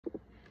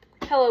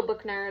Hello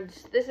book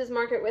nerds, this is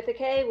Margaret with a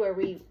K, where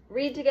we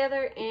read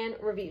together and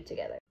review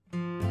together.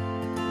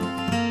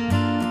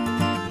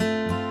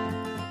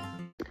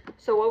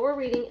 So what we're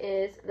reading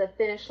is The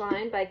Finish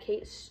Line by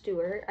Kate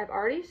Stewart. I've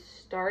already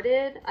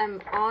started.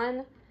 I'm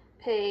on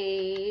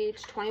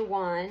page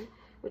 21,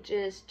 which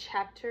is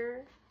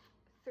chapter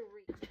 3.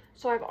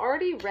 So I've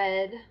already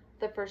read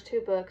the first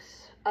 2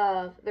 books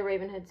of the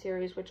Ravenhood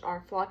series, which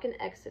are Flock and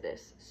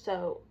Exodus.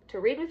 So to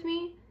read with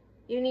me,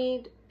 you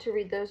need to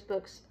read those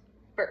books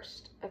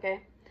first, okay?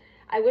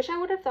 I wish I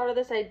would have thought of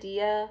this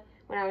idea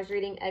when I was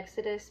reading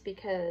Exodus,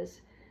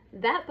 because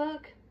that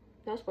book,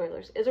 no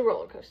spoilers, is a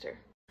roller coaster.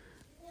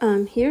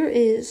 Here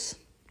is,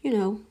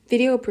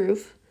 video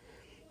proof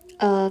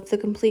of the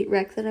complete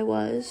wreck that I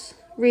was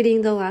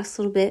reading the last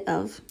little bit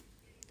of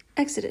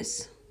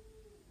Exodus.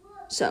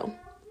 So,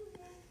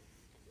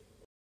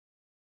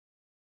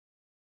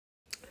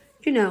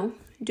 do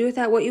with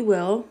that what you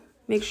will.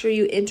 Make sure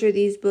you enter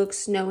these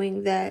books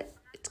knowing that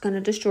it's going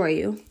to destroy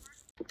you.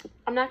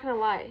 I'm not going to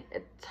lie,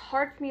 it's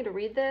hard for me to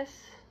read this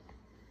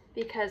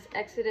because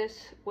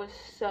Exodus was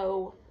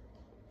so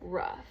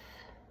rough.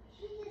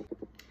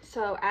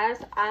 So as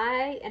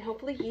I, and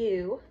hopefully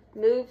you,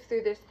 move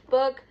through this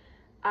book,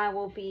 I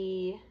will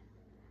be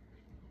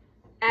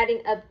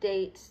adding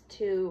updates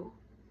to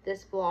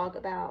this vlog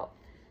about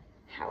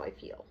how I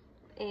feel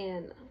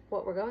and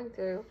what we're going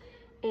through.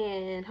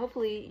 And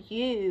hopefully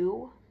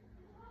you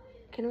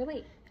can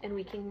relate and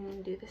we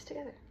can do this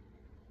together.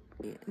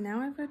 Now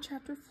I've read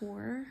chapter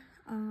 4,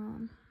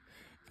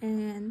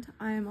 and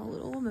I am a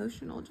little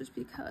emotional just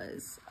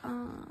because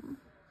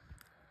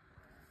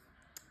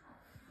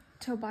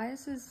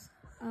Tobias's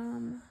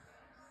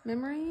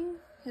memory,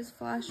 his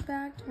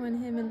flashback to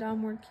when him and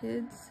Dom were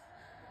kids,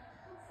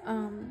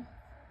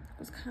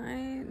 was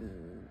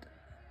kind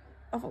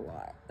of a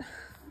lot.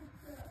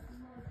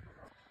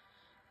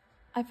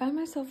 I find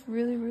myself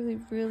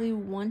really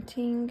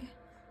wanting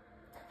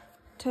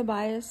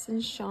Tobias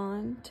and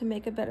Sean to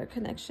make a better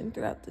connection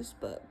throughout this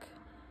book.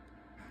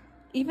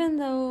 Even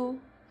though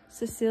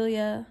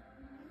Cecilia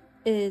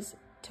is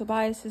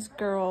Tobias's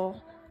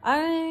girl,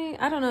 I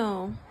don't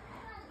know.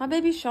 My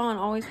baby Sean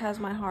always has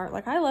my heart.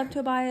 Like, I love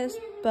Tobias,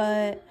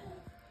 but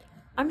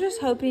I'm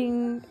just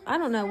hoping, I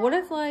don't know, what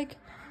if, like,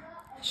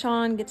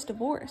 Sean gets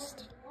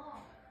divorced?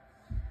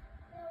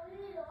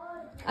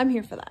 I'm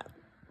here for that.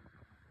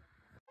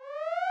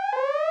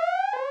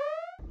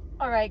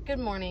 Alright, good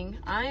morning.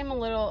 I'm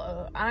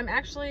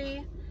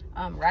actually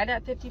right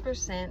at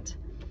 50%,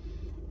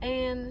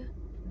 and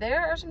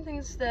there are some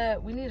things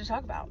that we need to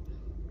talk about.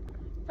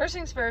 First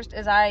things first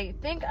is I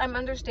think I'm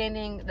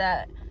understanding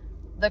that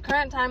the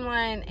current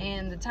timeline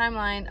and the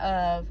timeline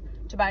of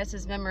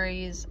Tobias's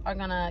memories are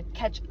gonna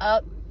catch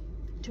up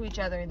to each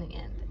other in the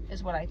end,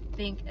 is what I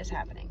think is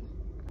happening.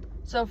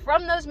 So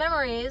from those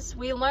memories,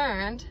 we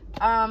learned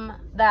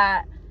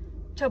that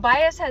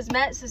Tobias has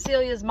met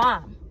Cecilia's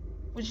mom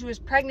when she was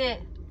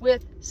pregnant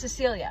with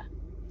Cecilia.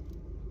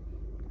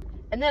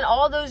 And then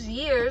all those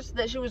years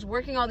that she was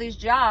working all these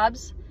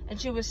jobs and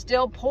she was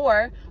still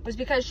poor was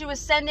because she was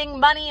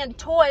sending money and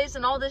toys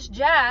and all this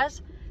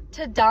jazz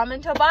to Dom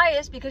and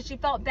Tobias because she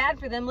felt bad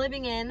for them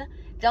living in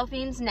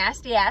Delphine's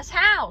nasty ass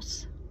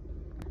house.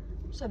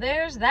 So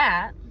there's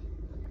that.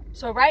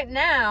 So right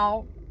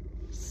now,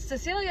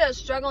 Cecilia is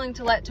struggling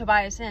to let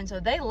Tobias in. So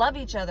they love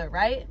each other,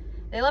 right?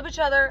 They love each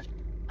other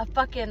a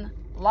fucking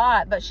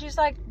lot, but she's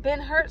like been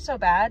hurt so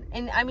bad,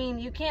 and I mean,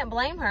 you can't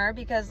blame her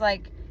because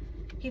like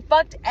he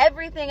fucked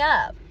everything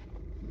up.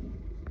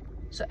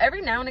 So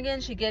every now and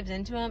again she gives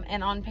into him,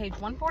 and on page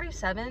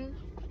 147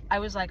 I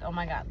was like, oh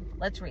my god,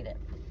 let's read it.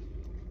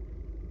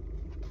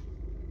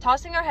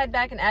 Tossing her head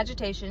back in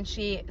agitation,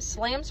 she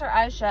slams her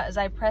eyes shut as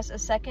I press a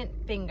second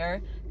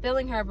finger,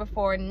 filling her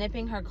before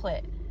nipping her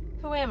clit.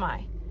 Who am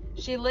I?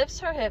 She lifts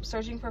her hips,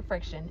 searching for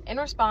friction. In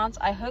response,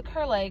 I hook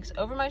her legs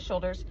over my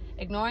shoulders,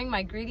 ignoring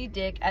my greedy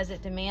dick as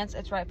it demands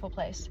its rightful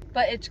place.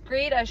 But its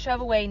greed I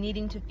shove away,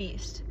 needing to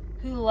feast.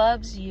 Who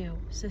loves you,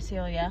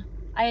 Cecilia?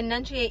 I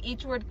enunciate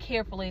each word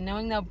carefully,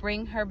 knowing they'll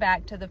bring her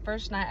back to the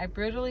first night I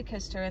brutally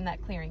kissed her in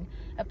that clearing,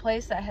 a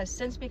place that has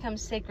since become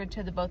sacred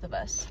to the both of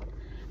us.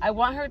 I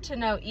want her to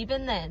know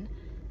even then,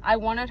 I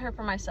wanted her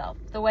for myself,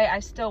 the way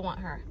I still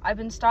want her. I've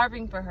been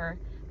starving for her,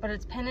 but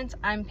it's penance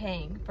I'm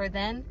paying, for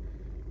then,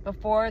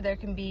 before there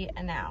can be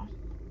a now.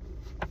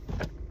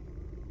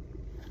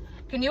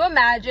 Can you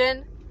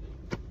imagine?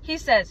 He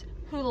says,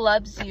 who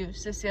loves you,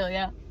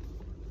 Cecilia?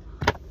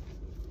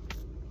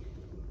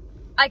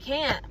 I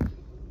can't.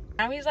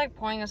 Now he's like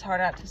pouring his heart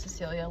out to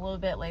Cecilia a little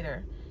bit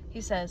later. He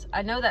says,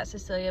 I know that,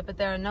 Cecilia, but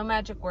there are no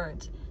magic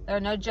words. There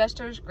are no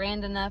gestures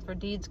grand enough or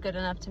deeds good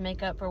enough to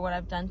make up for what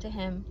I've done to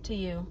him, to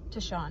you,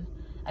 to Sean.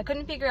 I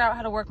couldn't figure out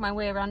how to work my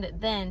way around it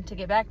then to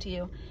get back to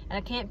you, and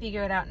I can't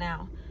figure it out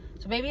now.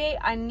 So maybe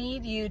I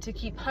need you to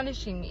keep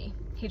punishing me,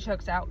 he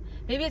chokes out.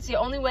 Maybe it's the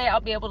only way I'll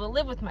be able to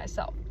live with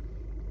myself.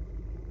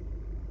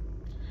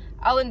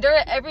 I'll endure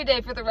it every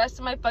day for the rest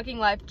of my fucking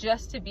life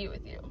just to be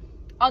with you.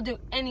 I'll do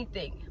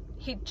anything,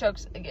 he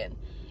chokes again.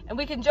 And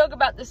we can joke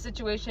about this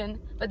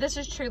situation, but this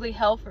is truly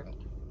hell for me.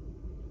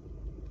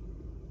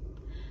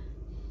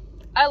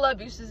 I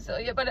love you,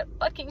 Cecilia, but it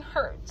fucking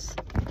hurts.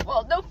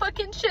 Well, no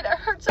fucking shit, it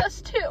hurts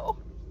us too.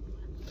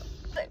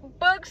 Like,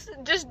 books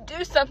just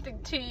do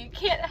something to you. You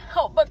can't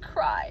help but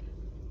cry.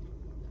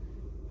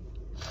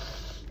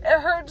 It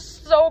hurts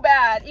so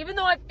bad. Even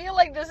though I feel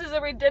like this is a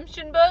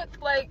redemption book,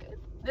 like,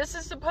 this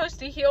is supposed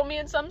to heal me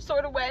in some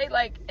sort of way,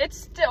 like, it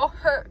still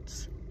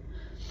hurts.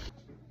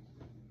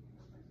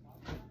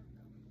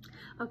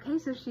 Okay,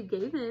 so she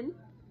gave in.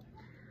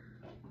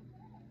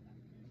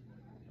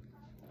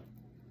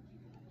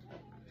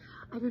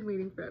 I've been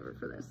waiting forever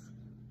for this.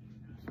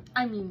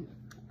 I mean,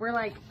 we're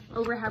like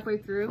over halfway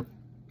through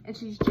and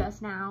she's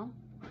just now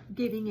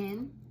giving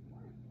in.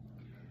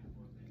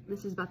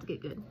 This is about to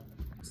get good.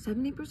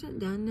 70%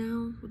 done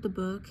now with the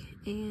book,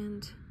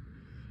 and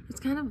it's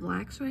kind of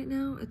lax right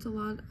now. It's a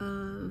lot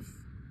of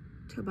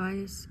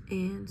Tobias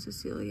and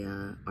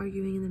Cecilia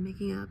arguing and then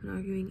making up and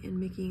arguing and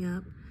making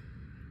up.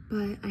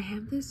 But I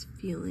have this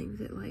feeling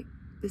that, like,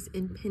 this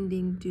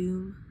impending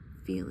doom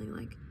feeling,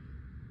 like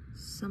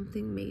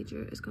something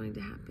major is going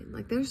to happen.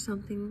 Like, there's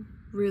something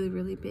really,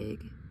 really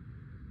big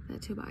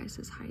that Tobias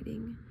is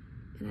hiding,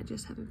 and I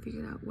just haven't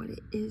figured out what it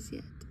is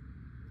yet.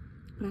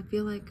 But I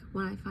feel like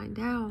when I find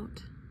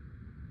out,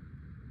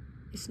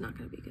 it's not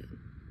gonna be good.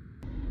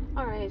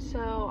 All right,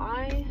 so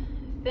I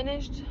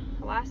finished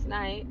last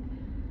night.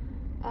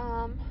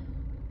 I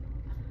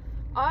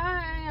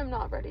am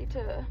not ready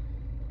to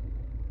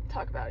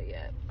talk about it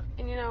yet.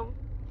 And you know,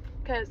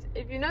 because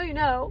if you know, you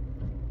know.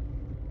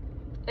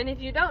 And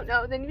if you don't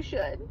know, then you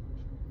should.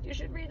 You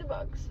should read the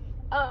books.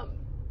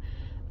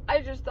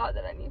 I just thought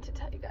that I need to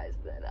tell you guys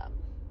that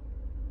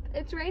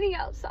it's raining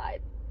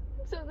outside.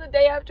 So the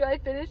day after I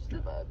finished the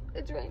book,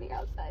 it's raining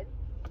outside.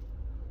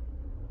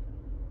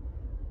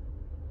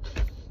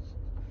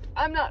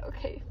 I'm not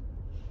okay.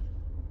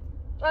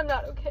 I'm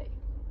not okay.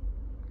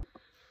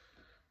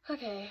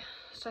 Okay,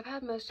 so I've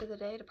had most of the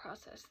day to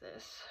process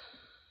this.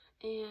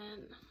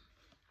 And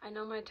I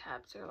know my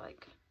tabs are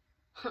like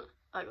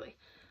ugly.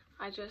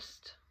 I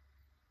just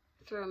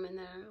threw them in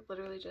there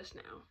literally just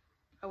now.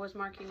 I was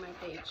marking my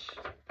page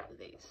with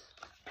these.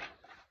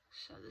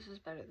 So this is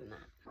better than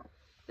that.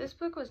 This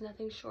book was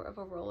nothing short of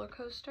a roller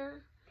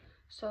coaster.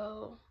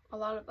 So a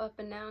lot of up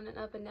and down and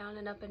up and down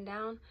and up and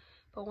down.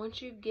 But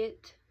once you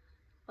get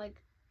like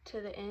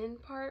to the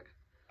end part,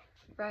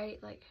 right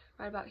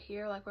about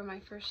here, like where my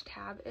first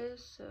tab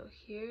is. So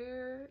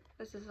here,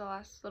 this is the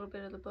last little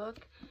bit of the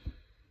book.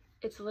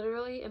 It's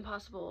literally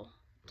impossible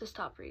to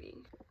stop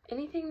reading.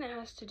 Anything that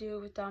has to do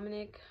with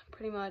Dominic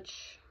pretty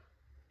much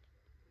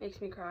makes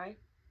me cry.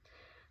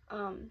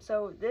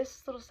 So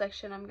this little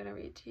section I'm gonna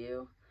read to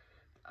you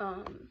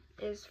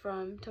is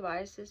from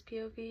Tobias's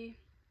POV.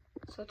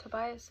 So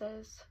Tobias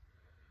says,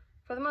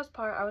 "For the most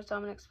part, I was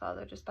Dominic's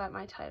father despite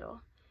my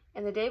title.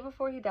 And the day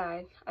before he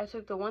died, I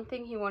took the one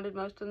thing he wanted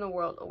most in the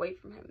world away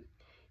from him.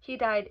 He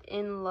died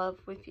in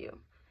love with you.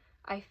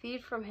 I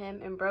feed from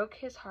him and broke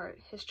his heart,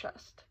 his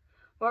trust.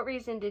 What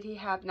reason did he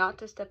have not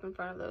to step in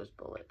front of those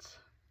bullets?"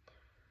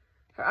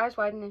 Her eyes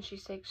widen and she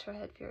shakes her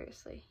head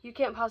furiously. "You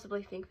can't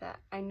possibly think that.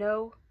 I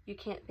know you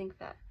can't think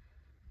that.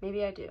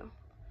 Maybe I do.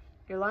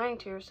 You're lying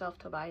to yourself,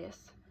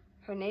 Tobias."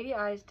 Her navy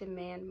eyes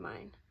demand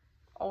mine.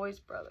 Always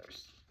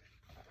brothers.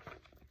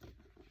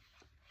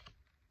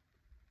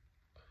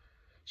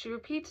 She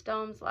repeats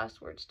Dom's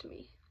last words to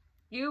me.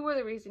 "You were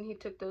the reason he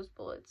took those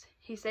bullets.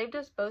 He saved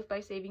us both by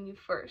saving you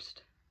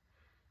first.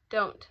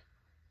 Don't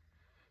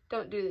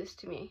do this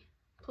to me.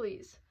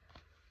 Please.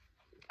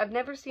 I've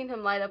never seen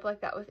him light up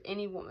like that with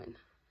any woman.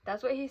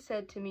 That's what he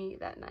said to me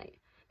that night.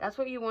 That's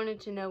what you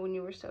wanted to know when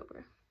you were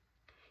sober."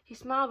 He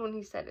smiled when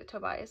he said it,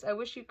 Tobias. I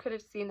wish you could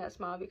have seen that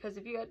smile, because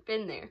if you had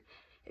been there,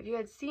 if you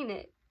had seen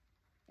it,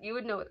 you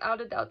would know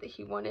without a doubt that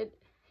he wanted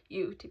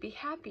you to be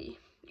happy,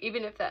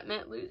 even if that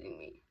meant losing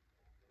me.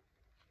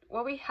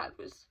 What we had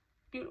was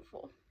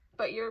beautiful,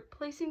 but you're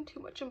placing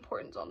too much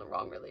importance on the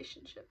wrong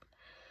relationship.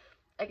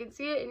 I can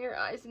see it in your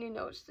eyes and you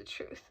know it's the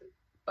truth,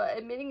 but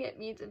admitting it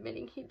means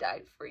admitting he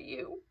died for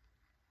you.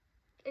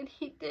 And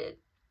he did,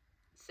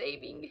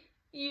 saving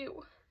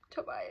you,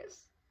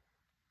 Tobias.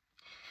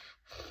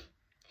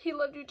 He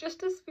loved you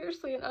just as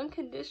fiercely and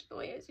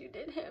unconditionally as you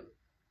did him.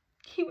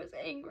 He was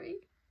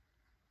angry,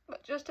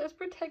 but just as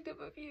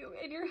protective of you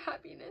and your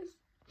happiness.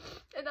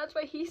 And that's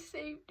why he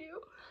saved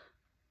you.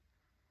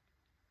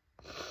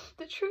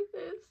 The truth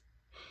is,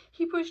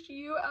 he pushed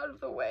you out of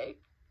the way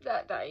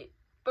that night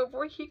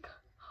before he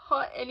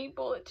caught any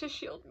bullet to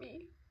shield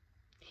me.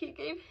 He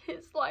gave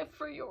his life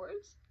for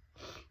yours.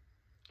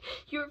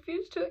 You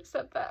refuse to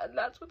accept that, and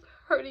that's what's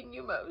hurting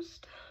you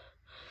most.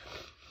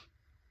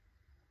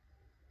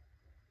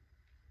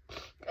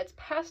 It's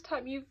past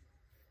time you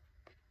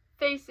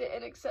face it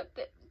and accept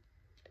it.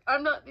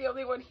 I'm not the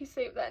only one he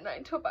saved that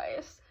night,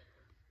 Tobias.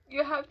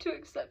 You have to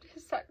accept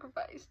his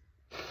sacrifice.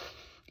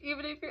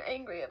 Even if you're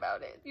angry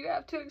about it, you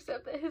have to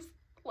accept that his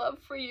love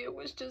for you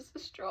was just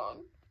as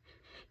strong.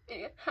 And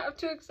you have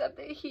to accept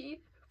that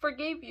he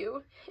forgave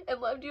you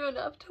and loved you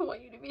enough to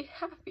want you to be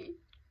happy.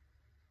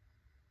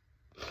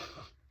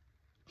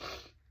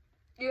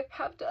 You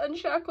have to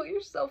unshackle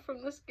yourself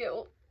from this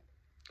guilt.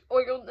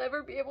 or you'll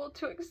never be able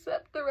to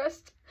accept the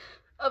rest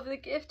of the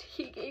gift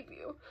he gave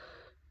you.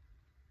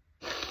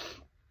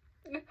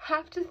 You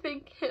have to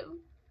thank him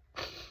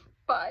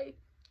by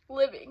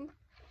living.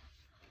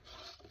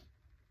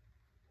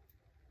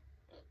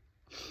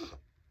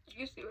 Do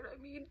you see what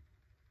I mean?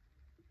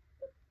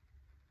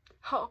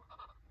 How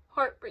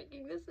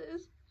heartbreaking this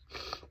is.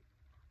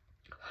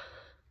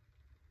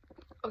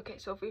 Okay,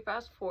 so if we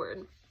fast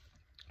forward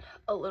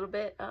a little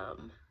bit,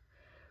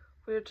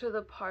 we're to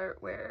the part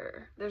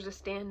where there's a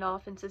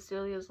standoff in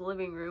Cecilia's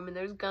living room and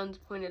there's guns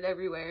pointed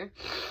everywhere.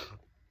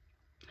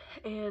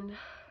 And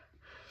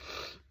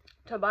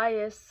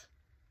Tobias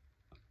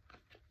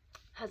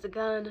has a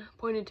gun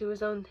pointed to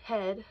his own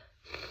head,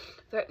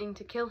 threatening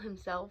to kill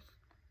himself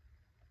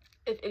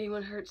if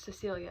anyone hurts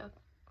Cecilia.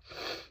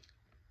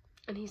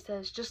 And he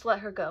says, just let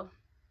her go.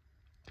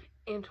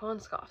 Antoine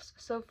scoffs,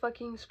 so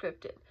fucking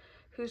scripted.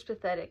 Who's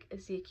pathetic?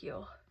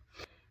 Ezekiel.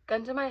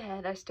 Gun to my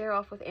head, I stare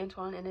off with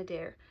Antoine in a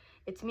dare.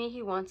 It's me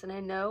he wants, and I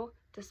know,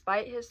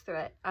 despite his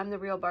threat, I'm the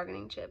real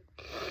bargaining chip.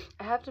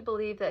 I have to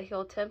believe that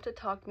he'll attempt to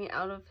talk me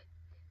out of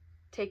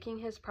taking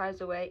his prize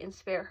away and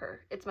spare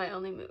her. It's my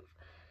only move.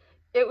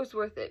 It was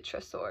worth it,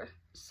 Tresor.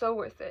 So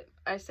worth it,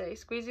 I say,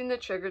 squeezing the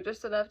trigger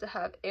just enough to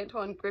have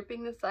Antoine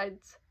gripping the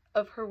sides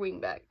of her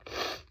wingback,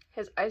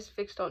 his eyes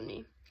fixed on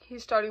me.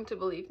 He's starting to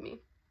believe me.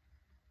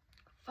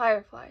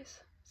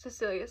 Fireflies,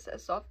 Cecilia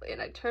says softly,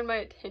 and I turn my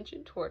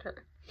attention toward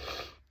her.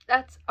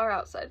 That's our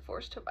outside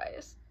force,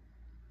 Tobias.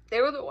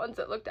 They were the ones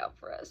that looked out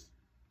for us.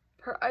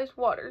 Her eyes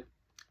water,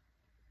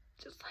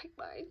 just like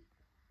mine,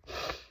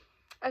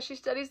 as she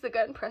studies the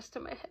gun pressed to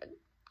my head.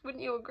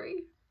 Wouldn't you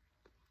agree?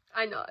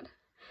 I nod.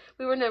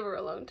 We were never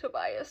alone,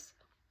 Tobias.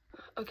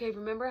 Okay,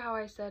 remember how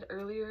I said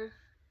earlier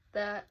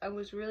that I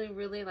was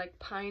really like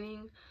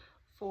pining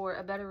for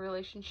a better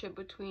relationship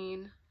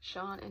between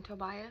Sean and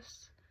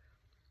Tobias?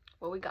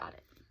 Well, we got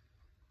it.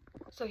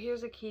 So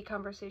here's a key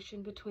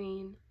conversation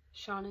between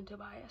Sean and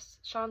Tobias.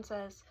 Sean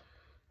says,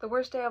 the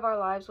worst day of our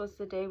lives was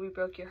the day we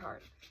broke your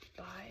heart,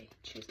 by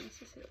choosing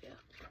Cecilia.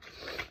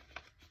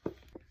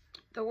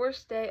 The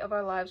worst day of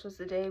our lives was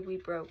the day we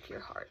broke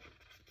your heart.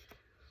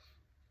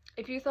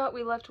 If you thought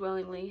we left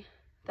willingly,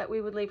 that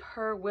we would leave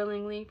her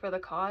willingly for the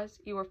cause,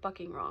 you were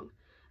fucking wrong.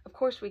 Of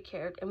course we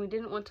cared, and we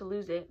didn't want to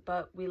lose it,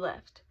 but we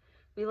left.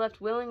 We left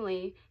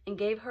willingly and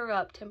gave her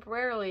up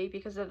temporarily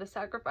because of the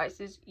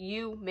sacrifices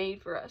you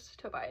made for us,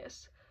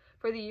 Tobias.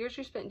 For the years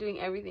you spent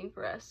doing everything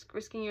for us,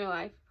 risking your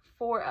life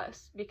for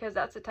us, because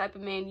that's the type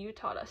of man you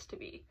taught us to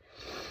be.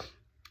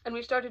 And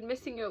we started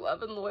missing your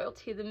love and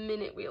loyalty the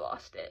minute we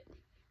lost it.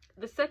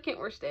 The second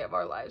worst day of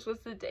our lives was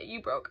the day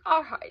you broke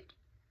our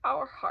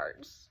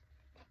hearts,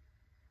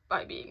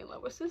 by being in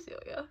love with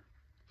Cecilia.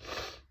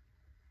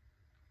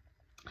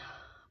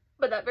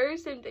 But that very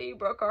same day you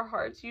broke our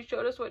hearts, you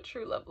showed us what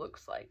true love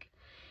looks like.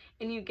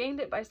 And you gained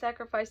it by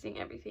sacrificing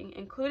everything,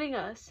 including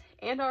us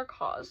and our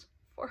cause,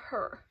 for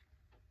her.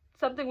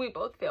 Something we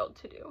both failed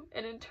to do.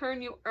 And in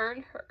turn, you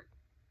earned her.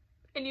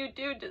 And you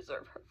do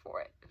deserve her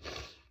for it.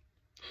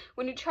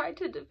 When you tried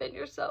to defend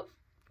yourself,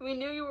 we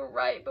knew you were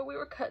right, but we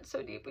were cut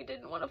so deep we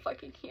didn't want to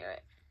fucking hear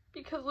it.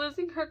 Because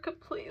losing her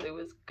completely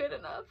was good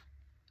enough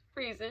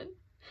reason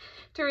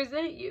to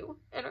resent you,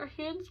 and our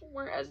hands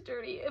weren't as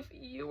dirty if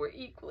you were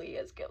equally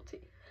as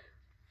guilty.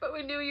 But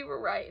we knew you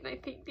were right, and I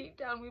think deep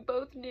down we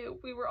both knew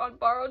we were on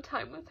borrowed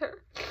time with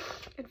her.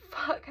 And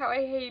fuck how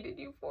I hated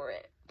you for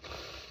it.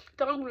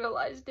 Dom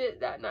realized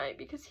it that night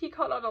because he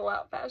caught on a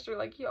lot faster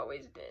like he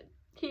always did.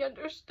 He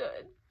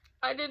understood.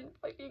 I didn't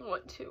fucking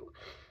want to.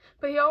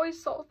 But he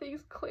always saw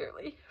things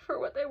clearly for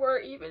what they were,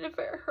 even if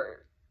it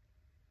hurt.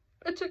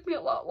 It took me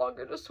a lot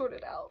longer to sort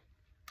it out.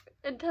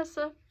 And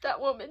Tessa, that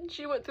woman,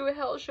 she went through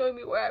hell showing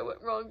me where I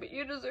went wrong, but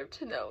you deserve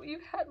to know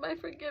you've had my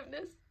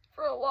forgiveness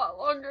for a lot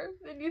longer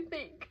than you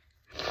think.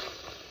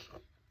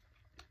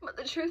 But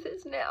the truth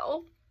is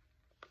now,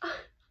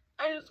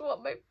 I just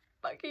want my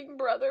fucking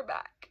brother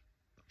back.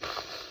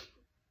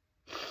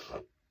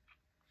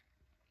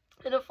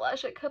 In a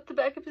flash, I cup the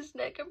back of his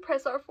neck and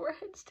press our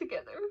foreheads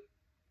together.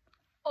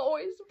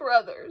 Always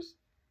brothers,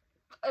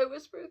 I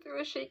whisper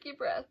through a shaky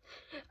breath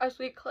as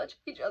we clutch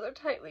each other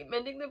tightly,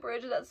 mending the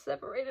bridge that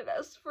separated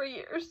us for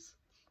years.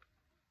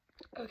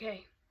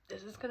 Okay,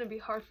 this is gonna be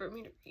hard for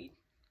me to read.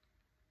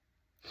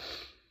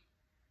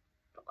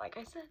 But like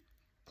I said,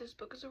 this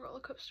book is a roller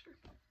coaster.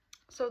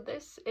 So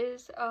this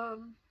is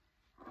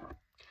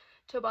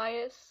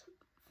Tobias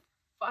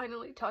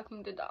finally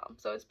talking to Dom.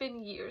 So it's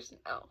been years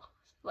now,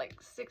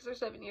 like 6 or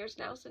 7 years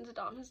now since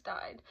Dom has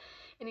died,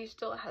 and he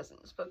still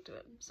hasn't spoke to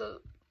him.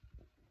 So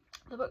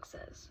the book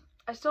says,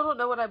 I still don't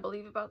know what I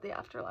believe about the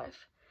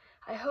afterlife.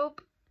 I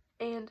hope,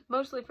 and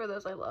mostly for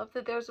those I love,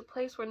 that there's a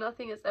place where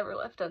nothing is ever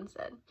left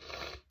unsaid.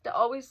 To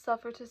always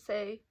suffer to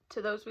say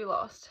to those we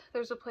lost,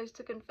 there's a place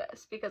to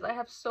confess, because I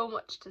have so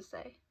much to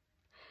say.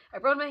 I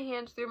run my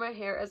hands through my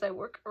hair as I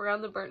work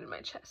around the burn in my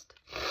chest.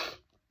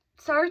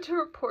 Sorry to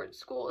report,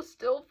 school is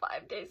still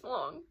 5 days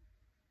long.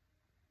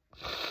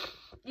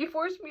 You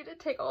forced me to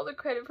take all the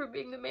credit for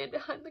being the man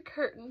behind the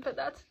curtain, but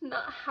that's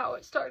not how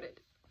it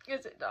started,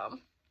 is it,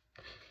 Dom?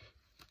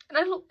 And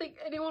I don't think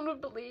anyone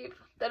would believe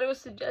that it was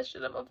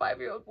suggestion of a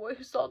 5-year-old boy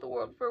who saw the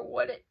world for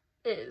what it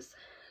is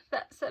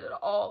that set it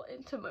all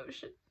into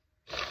motion.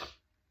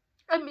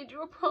 I made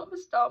you a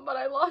promise, Dom, but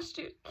I lost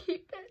you.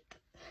 Keep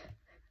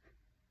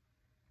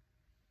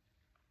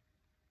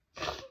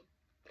it.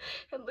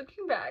 And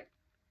looking back,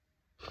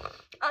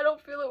 I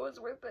don't feel it was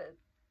worth it.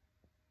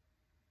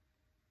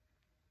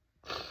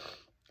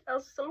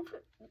 As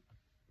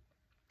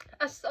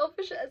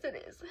selfish as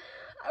it is,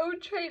 I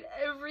would trade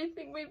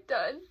everything we've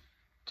done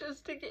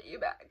just to get you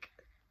back.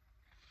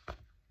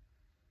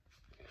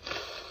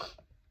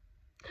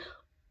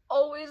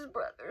 Always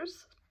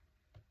brothers.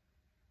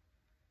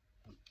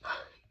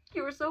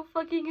 You were so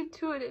fucking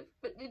intuitive,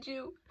 but did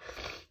you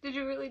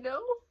really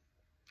know?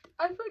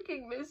 I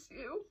fucking miss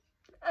you.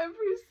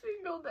 Every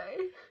single day.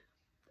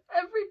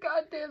 Every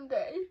goddamn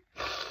day.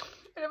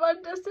 And if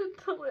I'm destined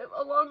to live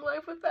a long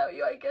life without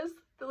you, I guess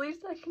the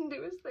least I can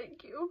do is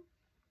thank you.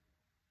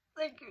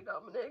 Thank you,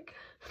 Dominic.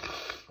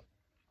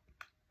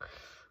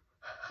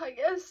 I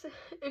guess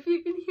if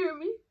you can hear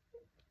me,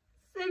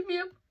 save me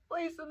a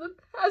place in the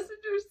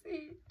passenger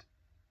seat.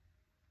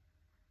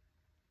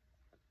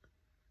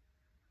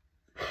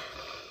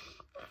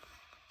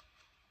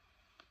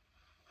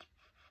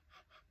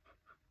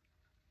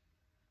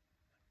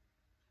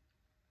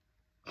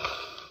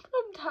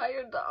 I'm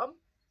tired, Dom.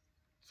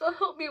 So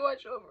help me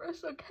watch over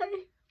us,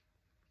 okay?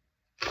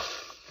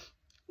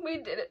 We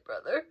did it,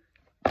 brother.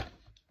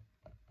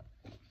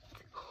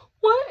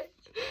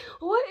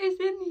 What is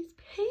in these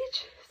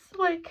pages?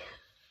 Like,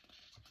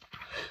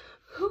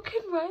 who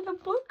can write a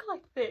book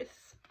like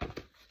this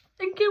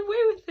and get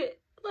away with it?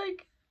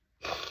 Like,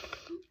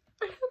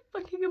 I have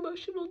fucking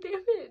emotional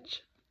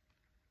damage.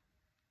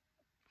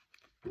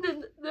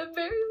 Then the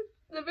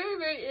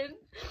very end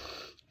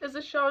is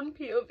a Sean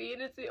POV,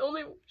 and it's the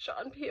only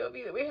Sean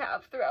POV that we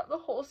have throughout the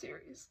whole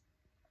series.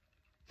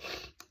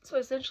 So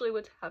essentially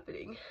what's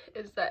happening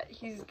is that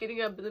he's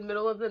getting up in the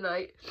middle of the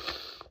night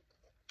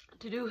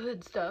to do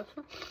hood stuff,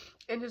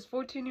 and his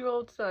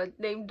 14-year-old son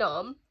named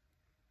Dom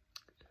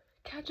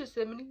catches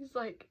him, and he's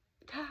like,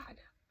 Dad,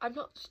 I'm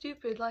not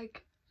stupid,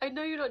 like, I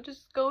know you're not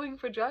just going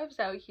for drives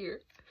out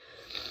here.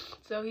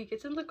 So he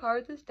gets in the car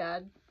with his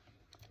dad,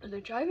 and they're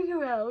driving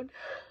around.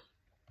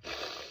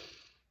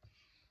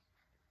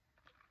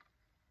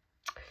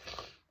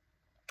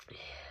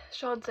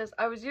 Sean says,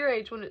 I was your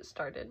age when it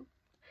started.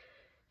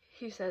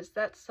 He says,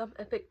 that's some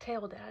epic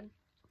tale, Dad.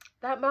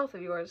 That mouth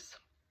of yours,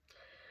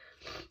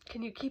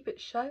 can you keep it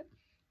shut?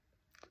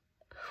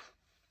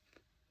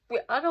 We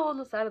idle on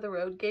the side of the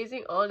road,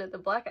 gazing on at the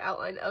black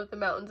outline of the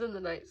mountains in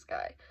the night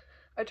sky.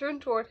 I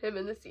turn toward him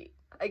in the seat.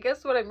 I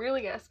guess what I'm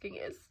really asking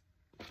is,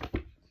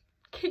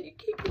 can you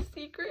keep a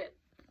secret?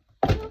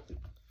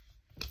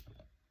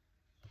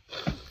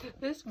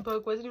 This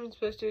book wasn't even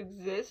supposed to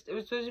exist. It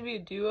was supposed to be a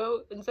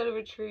duo instead of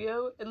a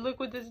trio, and look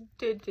what this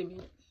did to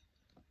me.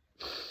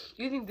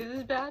 You think this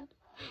is bad?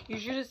 You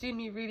should have seen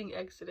me reading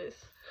Exodus,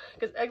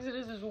 because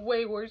Exodus is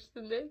way worse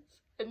than this,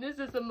 and this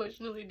is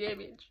emotionally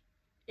damaging.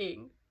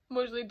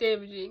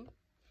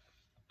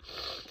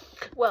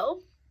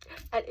 Well,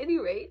 at any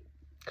rate,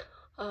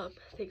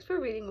 thanks for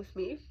reading with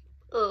me,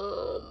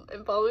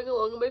 and following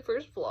along on my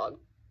first vlog.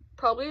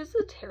 Probably it's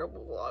a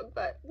terrible vlog,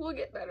 but we'll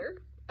get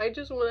better. I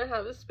just want to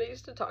have a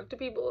space to talk to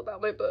people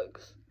about my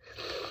books,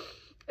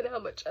 and how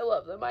much I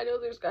love them. I know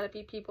there's gotta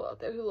be people out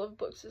there who love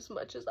books as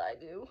much as I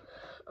do.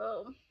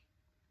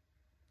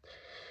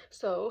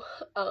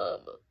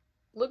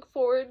 Look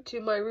forward to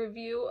my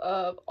review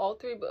of all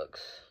 3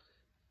 books,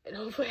 and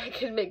hopefully I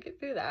can make it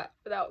through that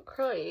without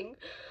crying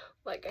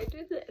like I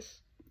did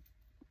this.